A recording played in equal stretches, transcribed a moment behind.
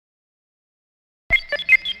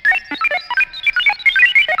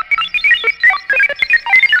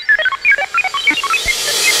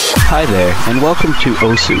Hi there, and welcome to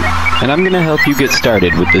OSU, and I'm going to help you get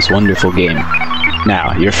started with this wonderful game.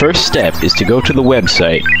 Now, your first step is to go to the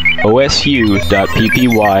website, osu.ppy.sh,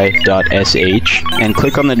 and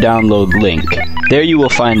click on the download link. There you will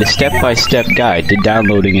find a step-by-step guide to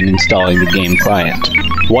downloading and installing the game client.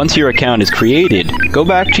 Once your account is created, go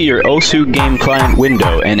back to your OSU game client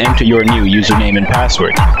window and enter your new username and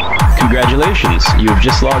password. Congratulations, you have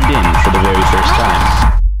just logged in for the very first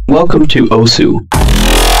time. Welcome to OSU.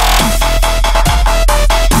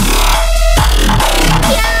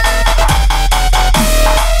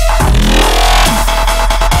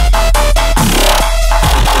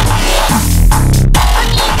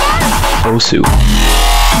 OSU.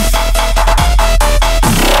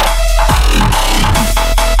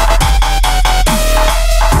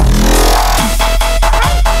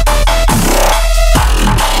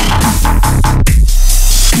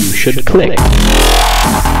 You should click.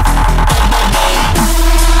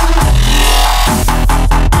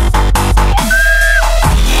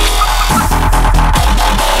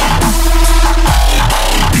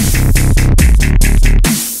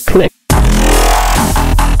 Click.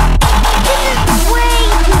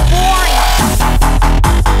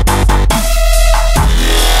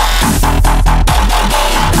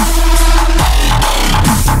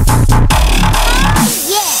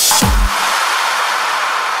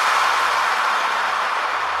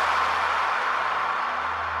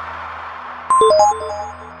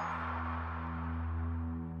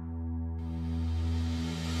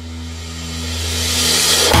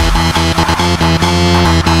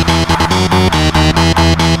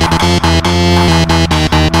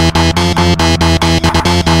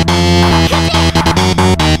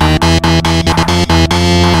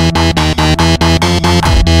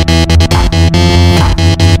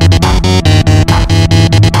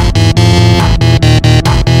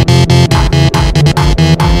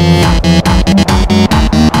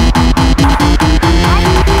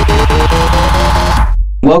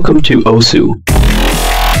 Welcome to OSU.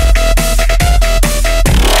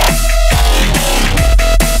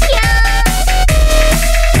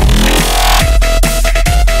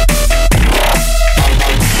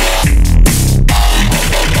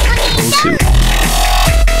 OSU.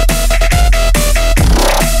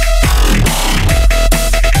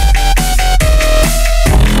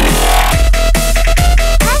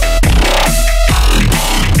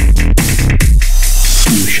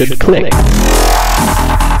 You should click.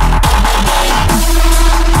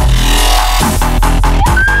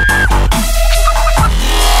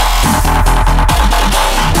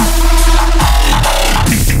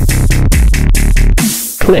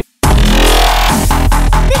 Click.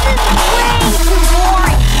 This is way too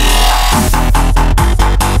boring.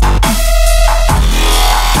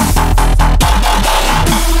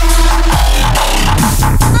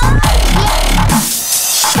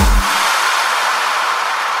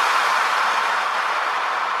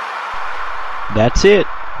 That's it!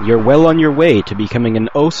 You're well on your way to becoming an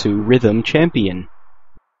OSU Rhythm Champion.